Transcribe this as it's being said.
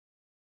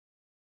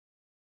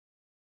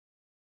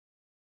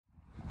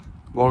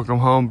Welcome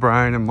home,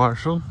 Brian and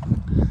Marshall.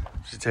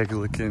 As you take a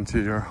look into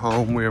your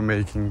home, we are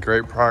making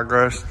great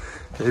progress.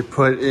 They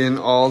put in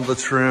all the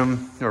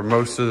trim, or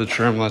most of the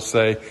trim, let's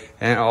say,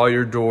 and all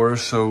your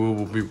doors. So we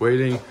will be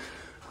waiting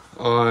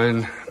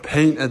on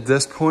paint at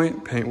this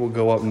point. Paint will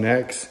go up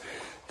next,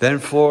 then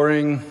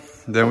flooring,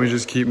 then we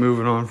just keep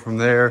moving on from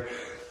there.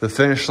 The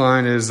finish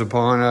line is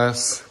upon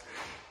us.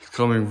 It's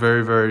coming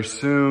very, very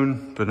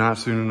soon, but not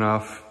soon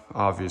enough,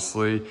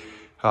 obviously,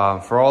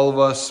 for all of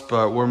us,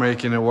 but we're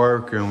making it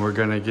work and we're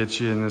gonna get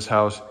you in this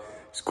house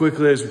as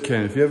quickly as we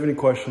can. If you have any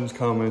questions,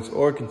 comments,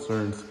 or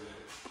concerns,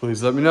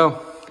 please let me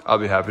know. I'll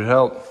be happy to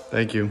help.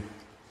 Thank you.